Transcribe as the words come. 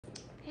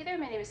Hey there,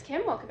 my name is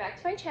Kim. Welcome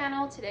back to my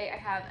channel. Today I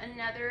have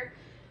another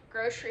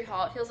grocery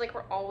haul. It feels like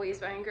we're always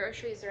buying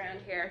groceries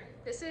around here.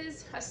 This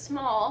is a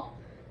small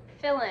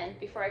fill-in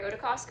before I go to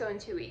Costco in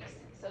 2 weeks.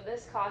 So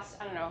this costs,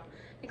 I don't know,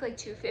 I think like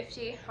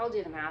 $2.50. I'll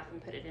do the math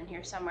and put it in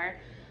here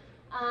somewhere.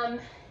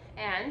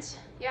 And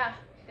yeah,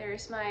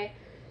 there's my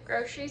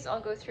groceries. I'll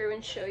go through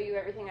and show you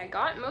everything I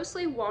got.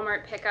 Mostly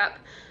Walmart pickup,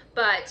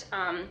 but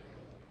I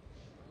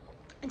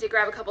did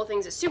grab a couple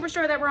things at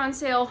Superstore that were on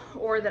sale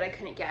or that I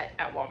couldn't get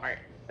at Walmart.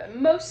 But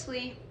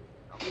mostly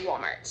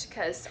Walmart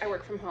because I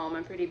work from home.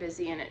 I'm pretty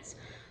busy and it's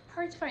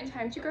hard to find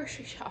time to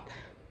grocery shop.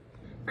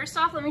 First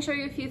off, let me show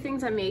you a few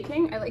things I'm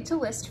making. I like to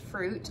list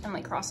fruit and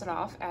like cross it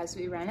off as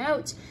we run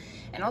out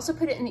and also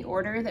put it in the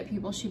order that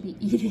people should be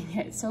eating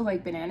it. So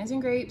like bananas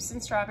and grapes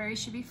and strawberries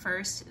should be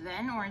first,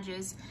 then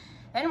oranges,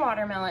 then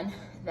watermelon,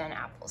 then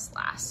apples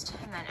last,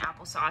 and then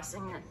applesauce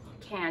and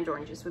canned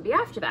oranges would be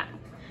after that.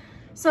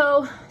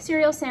 So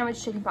cereal,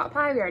 sandwich, chicken pot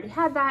pie, we already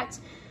had that.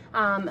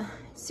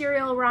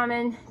 Cereal,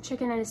 ramen,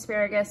 chicken and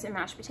asparagus, and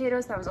mashed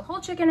potatoes. That was a whole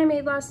chicken I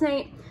made last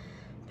night.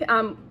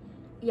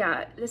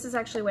 Yeah, this is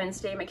actually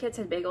Wednesday. My kids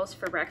had bagels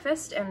for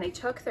breakfast and they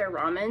took their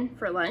ramen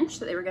for lunch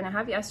that they were gonna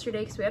have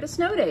yesterday because we had a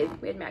snow day.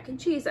 We had mac and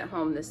cheese at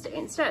home this day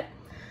instead.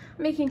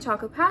 I'm making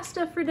taco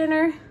pasta for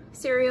dinner,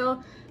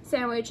 cereal,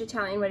 sandwich,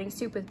 Italian wedding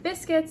soup with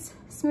biscuits,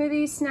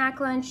 smoothies, snack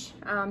lunch.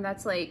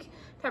 That's like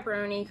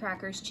pepperoni,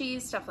 crackers,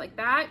 cheese, stuff like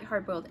that,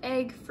 hard-boiled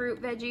egg,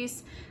 fruit,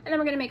 veggies, and then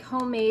we're gonna make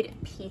homemade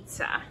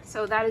pizza.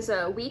 So that is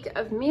a week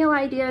of meal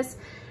ideas,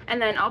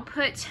 and then I'll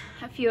put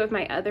a few of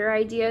my other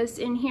ideas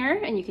in here,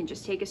 and you can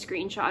just take a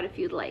screenshot if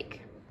you'd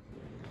like.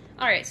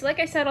 All right, so like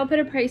I said, I'll put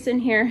a price in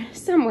here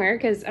somewhere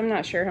because I'm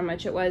not sure how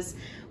much it was.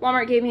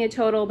 Walmart gave me a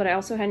total, but I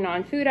also had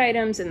non-food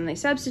items, and then they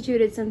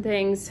substituted some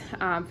things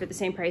for the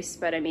same price,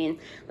 but I mean,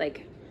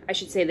 like, I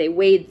should say they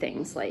weighed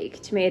things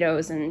like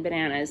tomatoes and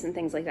bananas and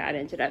things like that. It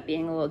ended up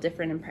being a little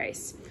different in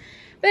price.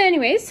 But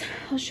anyways,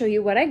 I'll show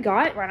you what I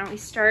got. Why don't we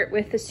start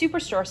with the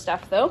Superstore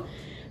stuff though.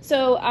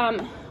 So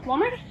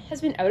Walmart has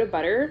been out of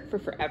butter for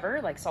forever,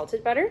 like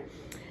salted butter.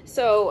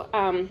 So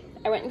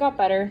I went and got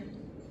butter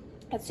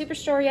at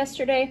Superstore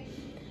yesterday,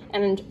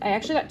 and I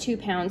actually got 2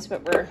 pounds,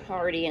 but we're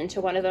already into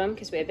one of them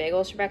because we had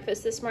bagels for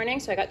breakfast this morning.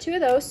 So I got 2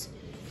 of those.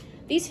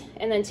 These,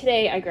 and then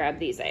today I grabbed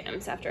these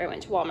items after I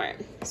went to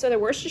Walmart. So the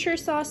Worcestershire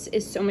sauce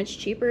is so much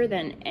cheaper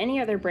than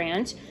any other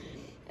brand.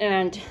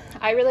 And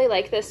I really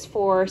like this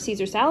for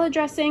Caesar salad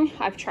dressing.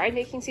 I've tried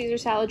making Caesar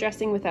salad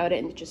dressing without it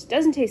and it just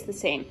doesn't taste the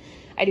same.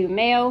 I do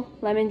mayo,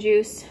 lemon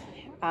juice,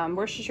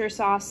 Worcestershire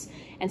sauce,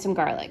 and some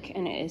garlic,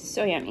 and it is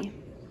so yummy.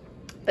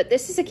 But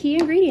this is a key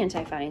ingredient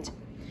I find.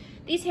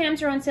 These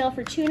hams are on sale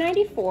for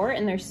 $2.94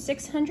 and they're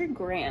 600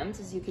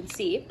 grams, as you can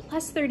see,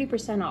 plus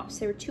 30% off. So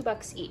they were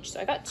 $2 each. So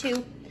I got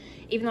 2.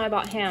 Even though I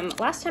bought ham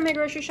last time I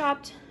grocery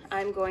shopped,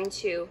 I'm going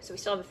to, so we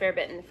still have a fair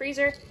bit in the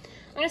freezer.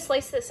 I'm gonna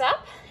slice this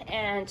up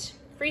and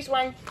freeze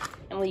one,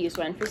 and we'll use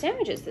one for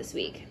sandwiches this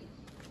week.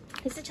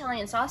 These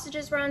Italian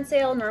sausages were on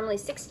sale, normally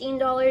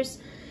 $16.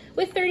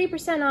 With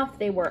 30% off,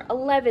 they were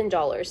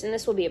 $11, and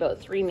this will be about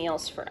 3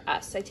 meals for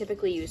us. I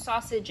typically use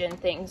sausage in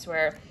things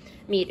where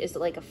meat is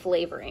like a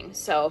flavoring.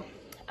 So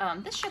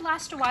this should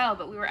last a while,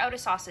 but we were out of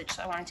sausage,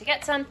 so I wanted to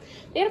get some.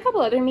 They had a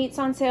couple other meats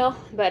on sale,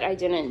 but I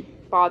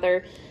didn't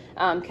bother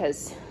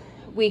because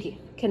we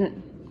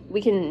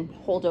can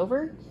hold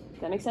over.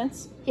 Does that make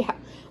sense? Yeah,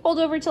 hold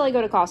over till I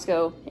go to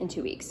Costco in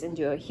 2 weeks and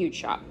do a huge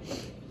shop.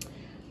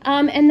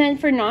 And then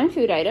for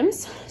non-food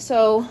items,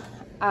 so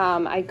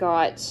I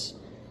got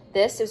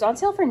this. It was on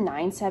sale for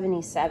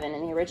 $9.77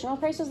 and the original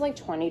price was like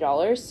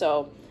 $20.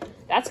 So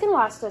that's gonna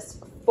last us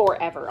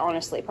forever,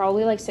 honestly,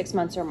 probably like 6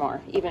 months or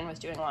more, even with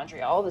doing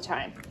laundry all the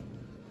time.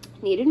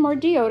 Needed more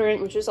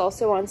deodorant, which is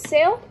also on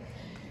sale.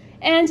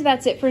 And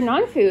that's it for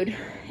non-food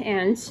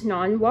and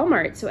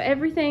non-Walmart. So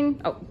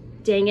everything, oh,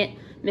 dang it,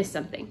 missed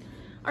something.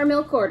 Our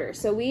milk order.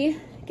 So we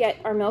get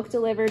our milk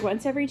delivered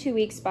once every 2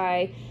 weeks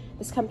by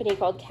this company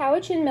called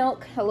Cowichan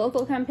Milk, a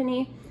local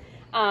company.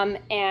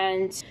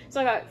 And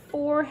so I got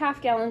 4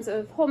 half gallons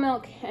of whole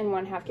milk and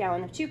 1 half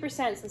gallon of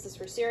 2%. So this is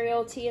for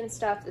cereal, tea and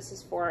stuff. This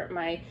is for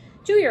my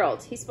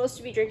 2-year-old. He's supposed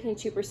to be drinking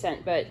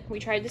 2%, but we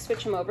tried to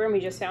switch him over and we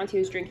just found he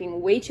was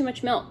drinking way too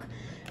much milk.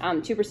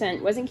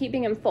 2% wasn't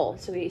keeping him full,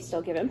 so we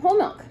still give him whole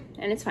milk,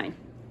 and it's fine.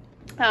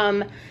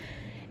 And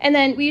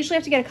then we usually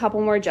have to get a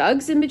couple more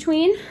jugs in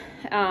between,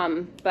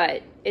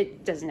 but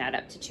it doesn't add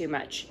up to too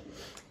much.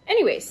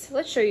 Anyways,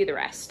 let's show you the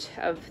rest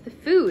of the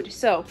food.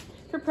 So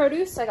for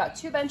produce, I got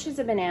 2 bunches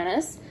of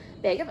bananas,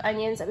 bag of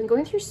onions. I've been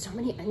going through so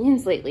many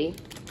onions lately.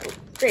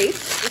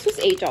 Grapes, this was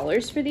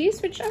 $8 for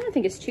these, which I don't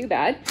think is too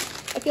bad.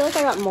 I feel like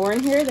I got more in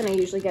here than I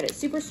usually get at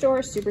Superstore.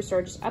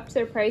 Superstore just upped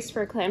their price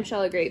for a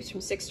clamshell of grapes from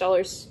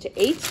 $6 to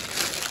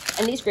 $8.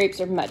 And these grapes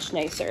are much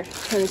nicer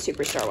than the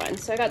Superstore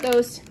ones. So I got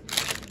those.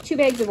 2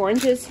 bags of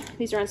oranges.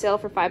 These are on sale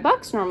for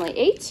 $5, normally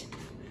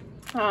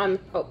 $8.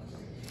 Oh,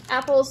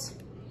 apples.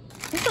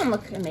 These don't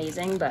look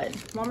amazing, but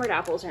Walmart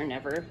apples are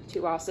never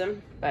too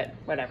awesome, but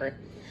whatever.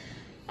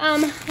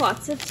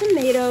 Lots of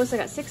tomatoes. I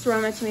got 6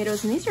 Roma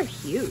tomatoes, and these are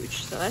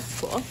huge, so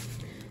that's cool.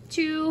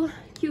 2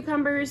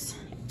 cucumbers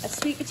a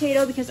sweet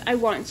potato because I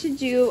want to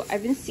do,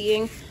 I've been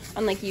seeing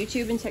on like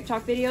YouTube and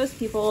TikTok videos,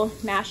 people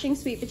mashing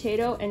sweet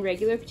potato and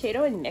regular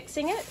potato and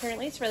mixing it.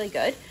 Apparently it's really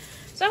good.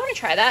 So I want to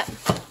try that.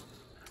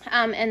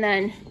 And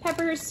then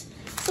peppers,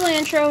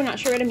 cilantro, not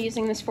sure what I'm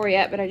using this for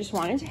yet, but I just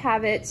wanted to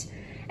have it.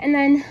 And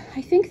then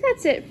I think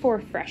that's it for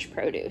fresh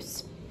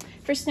produce.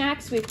 For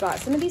snacks, we've got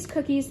some of these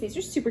cookies. These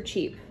are super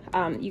cheap.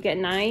 You get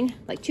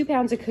 2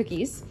 pounds of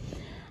cookies,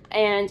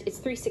 and it's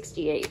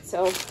 $3.68.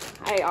 So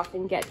I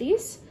often get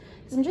these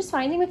because I'm just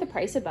finding with the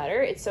price of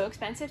butter, it's so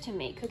expensive to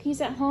make cookies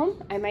at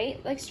home. I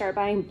might like start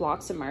buying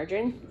blocks of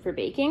margarine for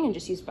baking and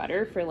just use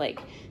butter for like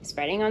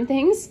spreading on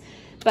things.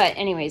 But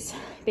anyways,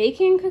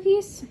 baking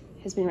cookies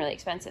has been really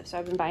expensive, so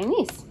I've been buying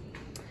these.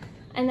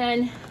 And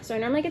then, so I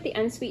normally get the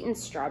unsweetened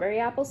strawberry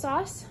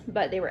applesauce,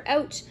 but they were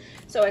out.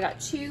 So I got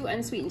 2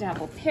 unsweetened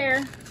apple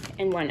pear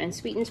and 1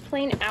 unsweetened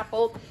plain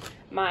apple.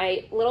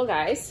 My little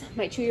guys,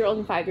 my 2-year-old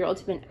and 5-year-old,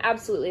 have been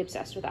absolutely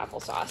obsessed with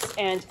applesauce.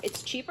 And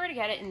it's cheaper to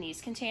get it in these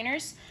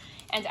containers.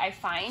 And I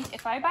find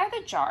if I buy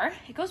the jar,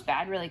 it goes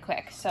bad really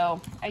quick. So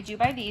I do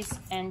buy these,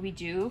 and we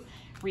do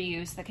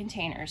reuse the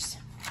containers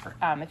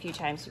a few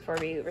times before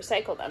we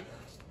recycle them.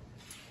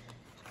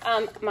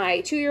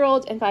 My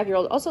 2-year-old and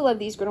 5-year-old also love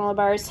these granola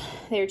bars.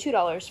 They're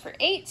 $2 for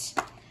 8.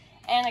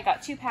 And I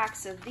got 2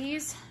 packs of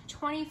these,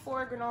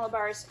 24 granola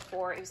bars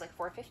for, it was like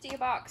 $4.50 a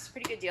box.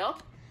 Pretty good deal.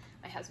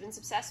 My husband's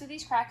obsessed with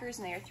these crackers,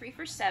 and they are 3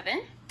 for $7.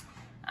 Did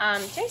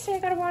I say I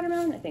got a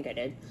watermelon? I think I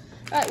did.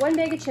 Got 1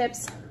 bag of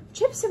chips.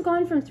 Chips have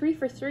gone from 3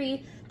 for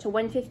 $3 to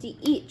 $1.50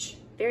 each.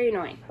 Very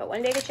annoying, but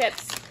 1 bag of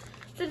chips.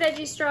 The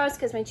veggie straws,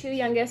 because my 2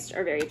 youngest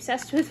are very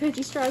obsessed with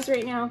veggie straws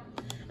right now.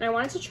 And I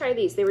wanted to try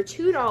these. They were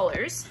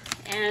 $2,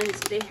 and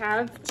they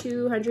have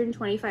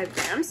 225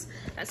 grams.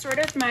 That's sort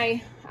of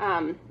my,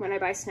 when I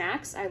buy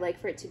snacks, I like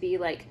for it to be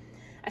like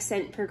a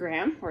cent per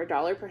gram or $1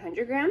 per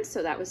 100 grams.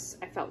 So that was,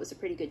 I felt was a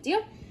pretty good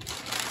deal.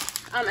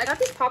 I got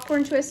these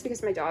popcorn twists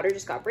because my daughter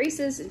just got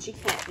braces and she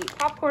can't eat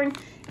popcorn.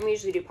 And we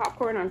usually do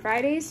popcorn on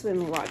Fridays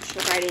when we watch a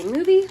Friday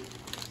movie.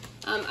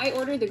 I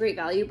ordered the Great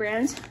Value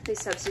brand. They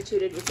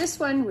substituted with this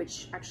one,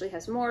 which actually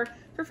has more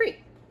for free,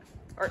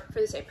 or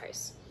for the same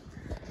price.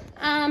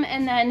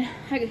 And then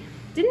I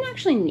didn't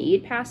actually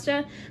need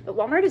pasta, but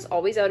Walmart is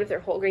always out of their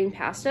whole grain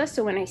pasta.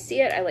 So when I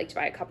see it, I like to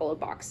buy a couple of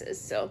boxes.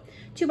 So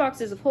 2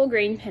 boxes of whole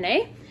grain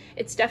penne.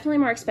 It's definitely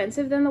more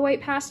expensive than the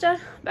white pasta,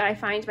 but I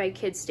find my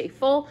kids stay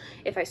full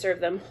if I serve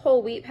them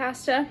whole wheat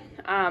pasta.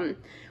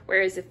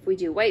 Whereas if we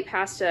do white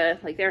pasta,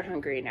 like they're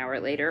hungry an hour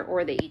later,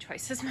 or they eat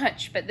twice as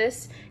much. But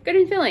this, good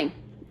and filling.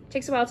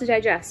 Takes a while to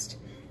digest.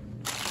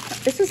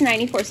 This was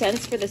 94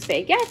 cents for this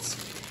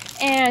baguette.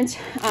 And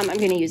I'm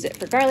gonna use it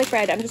for garlic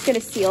bread. I'm just gonna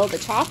seal the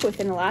top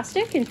with an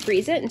elastic and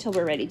freeze it until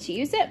we're ready to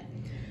use it.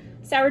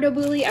 Sourdough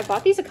bouilli, I've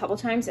bought these a couple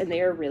times and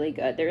they are really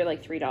good. They're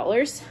like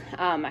 $3.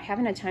 I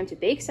haven't had time to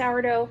bake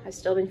sourdough. I've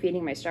still been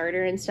feeding my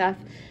starter and stuff.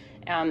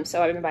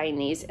 So I've been buying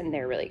these and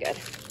they're really good.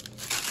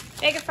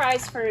 Bag of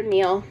fries for a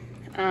meal.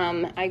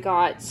 I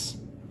got,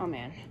 oh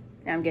man,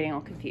 now I'm getting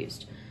all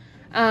confused.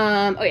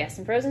 Oh yeah,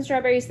 some frozen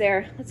strawberries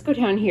there. Let's go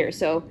down here.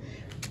 So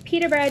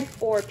pita bread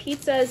for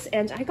pizzas,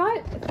 and I got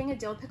a thing of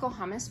dill pickle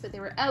hummus, but they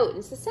were out. And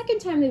it's the second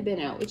time they've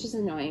been out, which is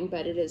annoying,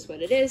 but it is what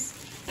it is.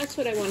 That's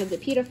what I wanted the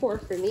pita for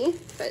me,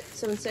 but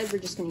so instead we're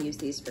just gonna use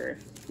these for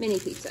mini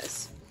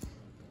pizzas.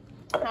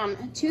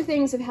 2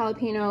 things of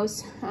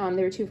jalapenos.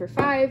 They were 2 for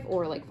 $5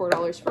 or like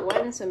 $4 for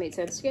 1, so it made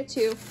sense to get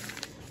 2.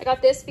 I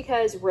got this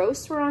because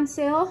roasts were on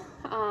sale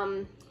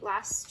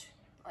last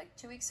like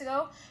 2 weeks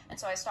ago, and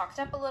so I stocked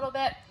up a little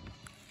bit.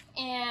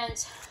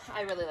 And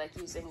I really like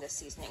using this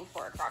seasoning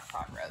for a crock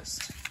pot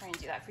roast. I'm gonna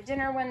do that for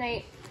dinner one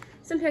night.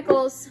 Some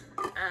pickles,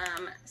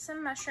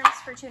 some mushrooms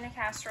for tuna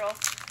casserole,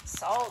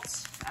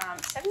 salt,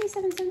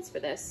 77 cents for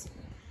this.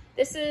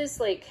 This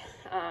is like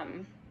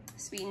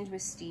sweetened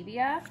with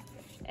stevia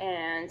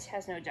and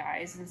has no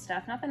dyes and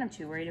stuff. Not that I'm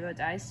too worried about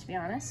dyes, to be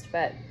honest,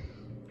 but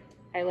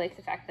I like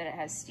the fact that it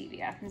has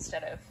stevia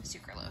instead of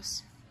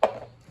sucralose.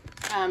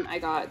 I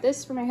got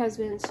this for my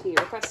husband. He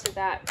requested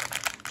that.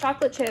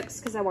 Chocolate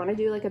chips, because I want to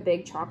do like a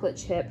big chocolate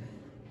chip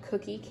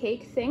cookie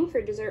cake thing for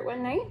dessert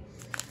one night.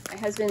 My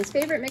husband's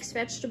favorite mixed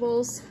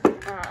vegetables.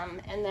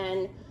 And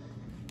then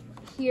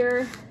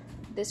here,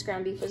 this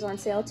ground beef was on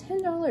sale,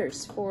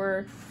 $10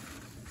 for,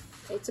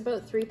 it's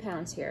about 3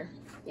 pounds here.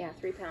 Yeah,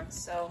 3 pounds.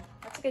 So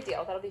that's a good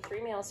deal. That'll be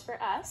 3 meals for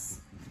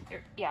us.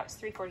 Yeah, it was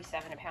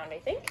 $3.47 a pound, I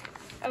think.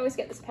 I always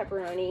get this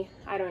pepperoni.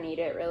 I don't eat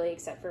it really,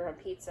 except for on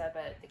pizza,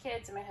 but the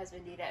kids and my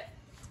husband eat it.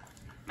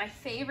 My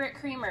favorite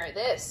creamer,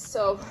 this.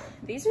 So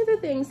these are the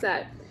things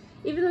that,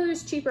 even though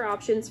there's cheaper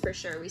options for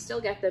sure, we still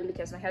get them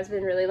because my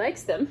husband really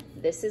likes them.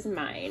 This is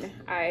mine.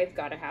 I've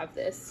got to have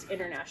this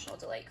International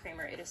Delight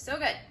creamer. It is so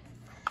good.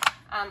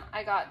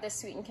 I got this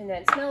sweetened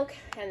condensed milk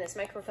and this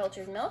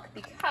microfiltered milk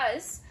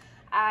because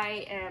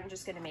I am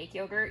just going to make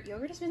yogurt.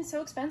 Yogurt has been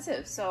so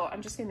expensive, so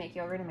I'm just going to make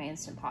yogurt in my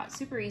Instant Pot.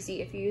 Super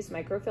easy. If you use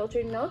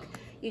microfiltered milk,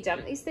 you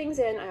dump these things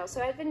in. I also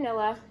add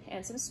vanilla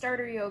and some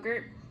starter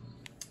yogurt,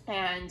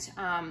 and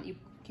you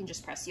can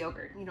just press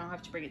yogurt. You don't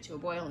have to bring it to a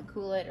boil and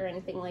cool it or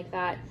anything like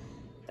that.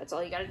 That's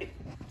all you got to do.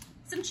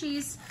 some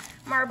cheese,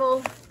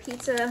 marble,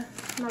 pizza,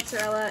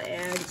 mozzarella,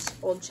 and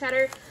old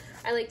cheddar.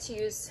 I like to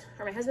use,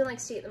 or my husband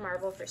likes to eat the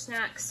marble for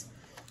snacks,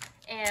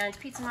 and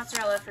pizza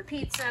mozzarella for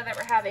pizza that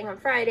we're having on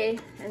Friday,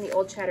 and the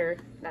old cheddar,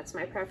 that's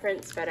my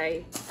preference, but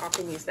I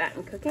often use that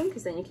in cooking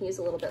because then you can use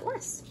a little bit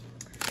less.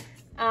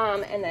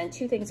 And then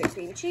 2 things of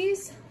cream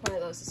cheese. One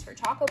of those is for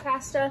taco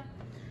pasta.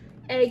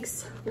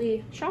 Eggs,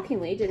 we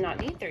shockingly did not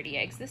need 30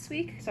 eggs this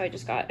week, so I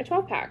just got a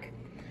 12-pack.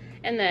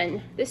 And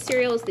then this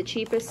cereal is the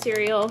cheapest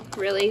cereal,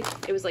 really.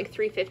 It was like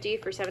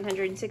 $3.50 for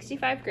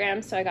 765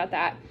 grams, so I got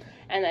that.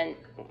 And then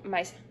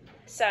my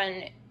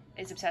son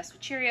is obsessed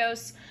with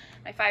Cheerios.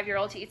 My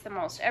 5-year-old eats them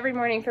almost every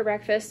morning for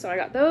breakfast, so I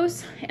got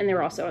those, and they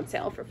were also on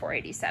sale for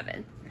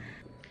 $4.87.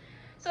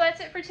 So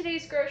that's it for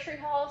today's grocery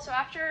haul. So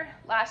after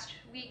last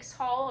week's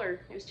haul, or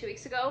it was 2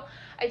 weeks ago,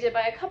 I did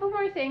buy a couple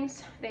more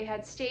things. They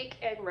had steak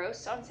and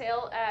roast on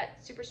sale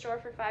at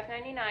Superstore for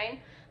 $5.99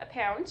 a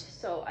pound,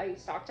 so I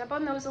stocked up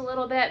on those a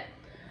little bit.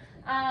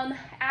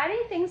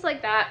 Adding things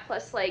like that,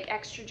 plus like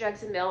extra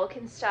jugs of milk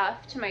and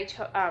stuff to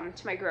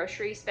my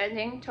grocery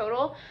spending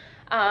total,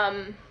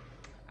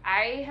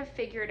 I have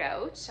figured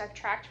out, I've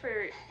tracked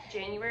for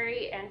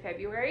January and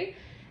February,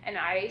 and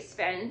I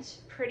spend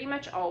pretty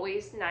much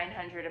always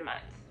 $900 a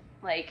month.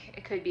 Like,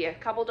 it could be a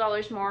couple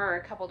dollars more or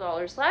a couple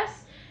dollars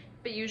less,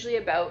 but usually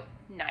about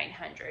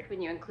 $900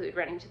 when you include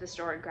running to the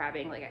store and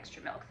grabbing like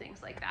extra milk,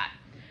 things like that,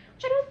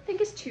 which I don't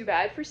think is too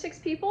bad for 6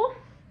 people,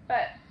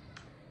 but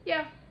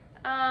yeah.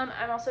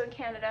 I'm also in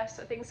Canada,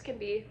 so things can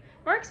be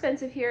more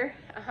expensive here,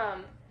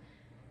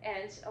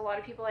 and a lot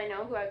of people I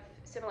know who have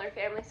similar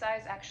family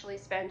size actually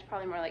spend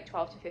probably more like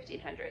 $1,200 to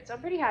 $1,500, so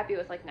I'm pretty happy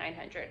with like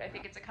 $900. I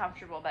think it's a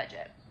comfortable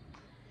budget.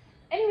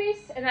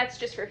 Anyways, and that's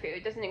just for food.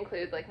 It doesn't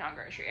include like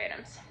non-grocery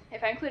items.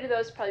 If I included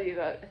those, it'd probably be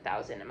about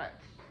 $1,000 a month.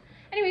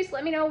 Anyways,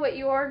 let me know what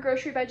your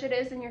grocery budget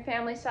is and your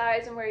family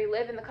size and where you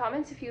live in the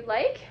comments if you'd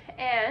like,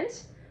 and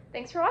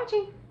thanks for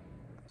watching.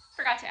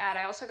 Forgot to add,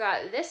 I also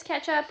got this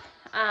ketchup,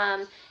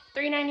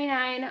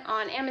 $3.99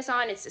 on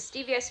Amazon. It's a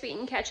stevia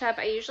sweetened ketchup.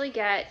 I usually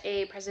get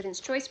a President's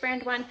Choice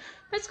brand one,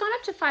 but it's gone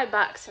up to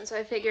 $5, and so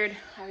I figured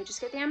I would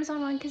just get the Amazon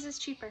one because it's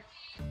cheaper.